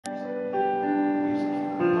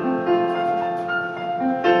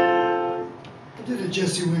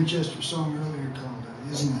Jesse Winchester song earlier called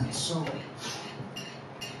Isn't That So?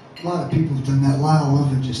 A lot of people have done that. Lyle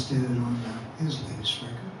Lovett just did it on his latest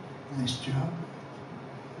record. Nice job.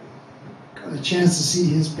 Got a chance to see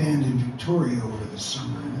his band in Victoria over the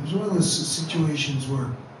summer, and it was one of those situations where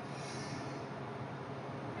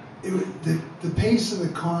the pace of the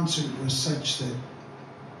concert was such that,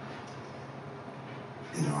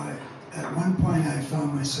 you know, at one point I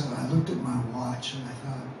found myself, I looked at my watch and I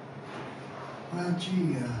thought, well,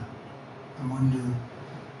 gee, I wonder,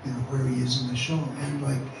 you know, where he is in the show. And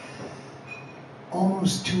like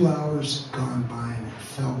almost 2 hours had gone by and it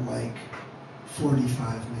felt like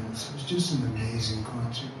 45 minutes. It was just an amazing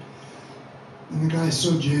concert. And the guy's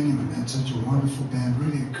so genuine, had such a wonderful band,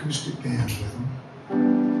 really acoustic band with him.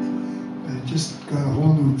 But it just got a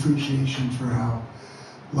whole new appreciation for how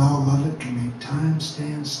Lyle Lovett can make time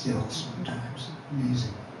stand still sometimes.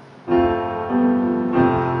 Amazing.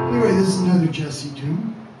 Anyway, this is another Jesse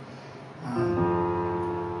tune,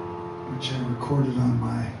 which I recorded on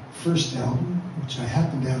my first album, which I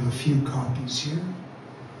happen to have a few copies here.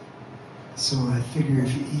 So I figure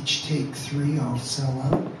if you each take 3, I'll sell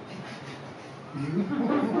out. Maybe.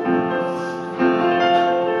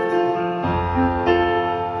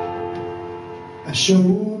 A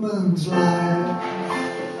showman's life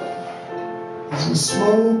is a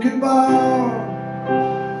smoking bar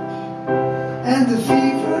and the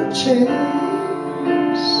fever chase,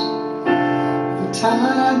 the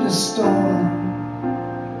tide of storm.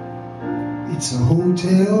 It's a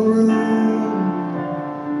hotel room,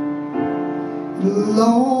 the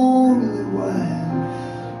lonely wife.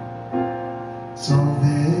 It's all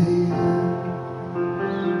there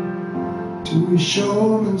is to a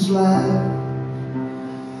showman's life.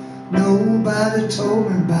 Nobody told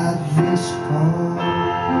me about this part.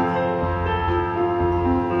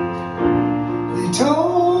 They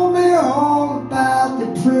told me all about the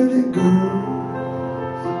pretty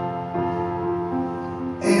girls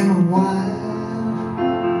and why,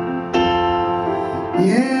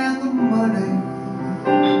 yeah, the money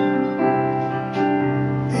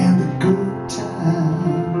and the good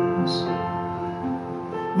times.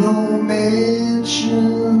 No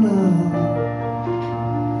mention of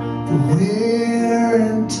the wear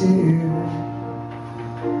and tear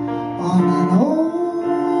on an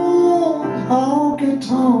old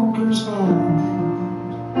honky-tonker's heart.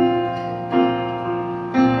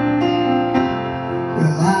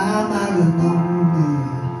 Well, I might have known it,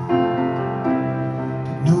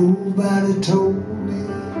 but nobody told me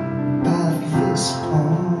about this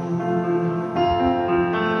part.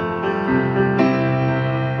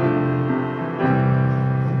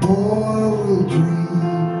 A boy will dream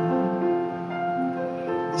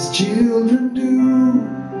as children do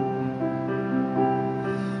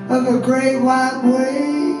of a great white way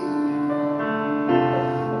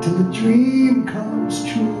till the dream comes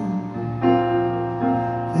true.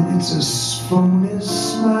 And it's a phony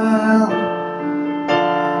smile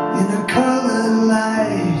in a colored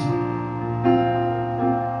light.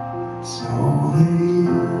 It's all there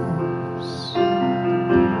is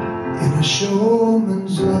in a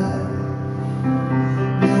showman's life.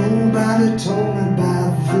 Nobody told me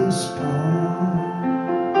about this part.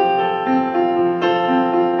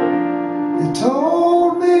 They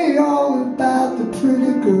told me all about the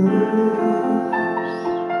pretty girls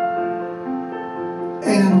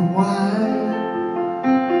and wine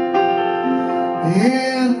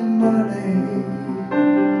and money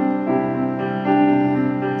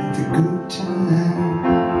and the good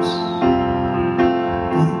times,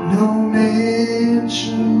 but no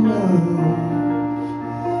mention of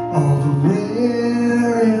all the wear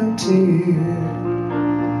and tear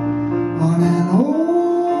on an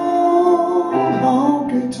old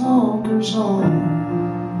honky-tonker's heart.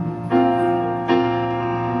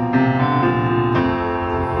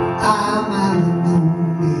 I might have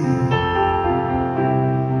known it,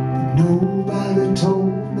 but nobody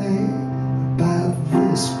told me about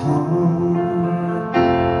this part.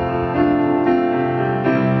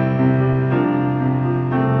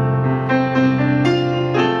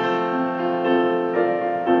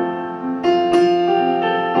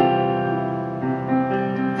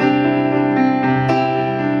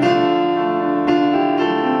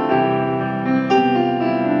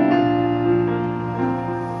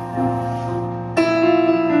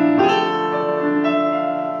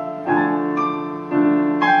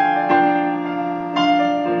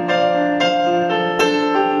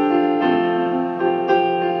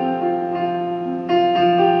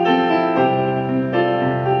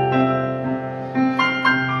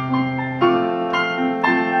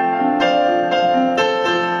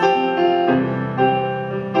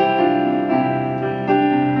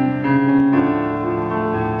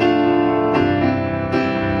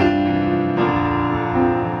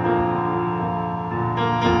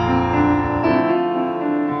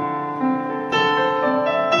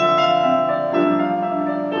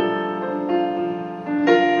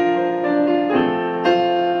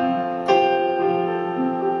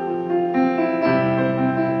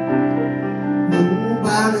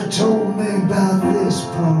 nobody told me about this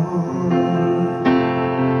part.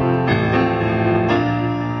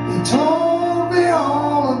 He told me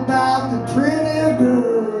all about the pretty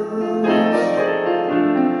girls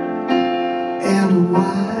and the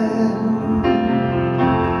wine,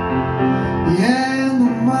 yeah, and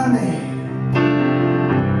the money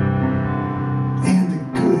and the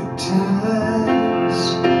good times.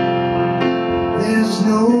 There's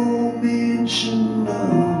no mention of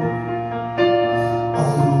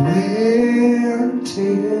all the wear and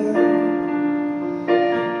tear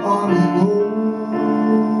on an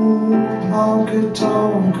old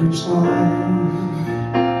honky-tonker's heart.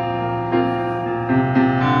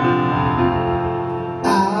 I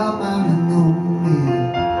might have known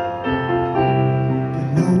it, but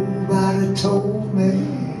nobody told me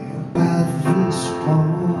about this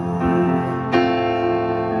part.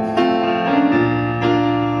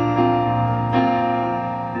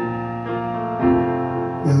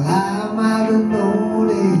 Well, I might have known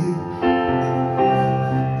it,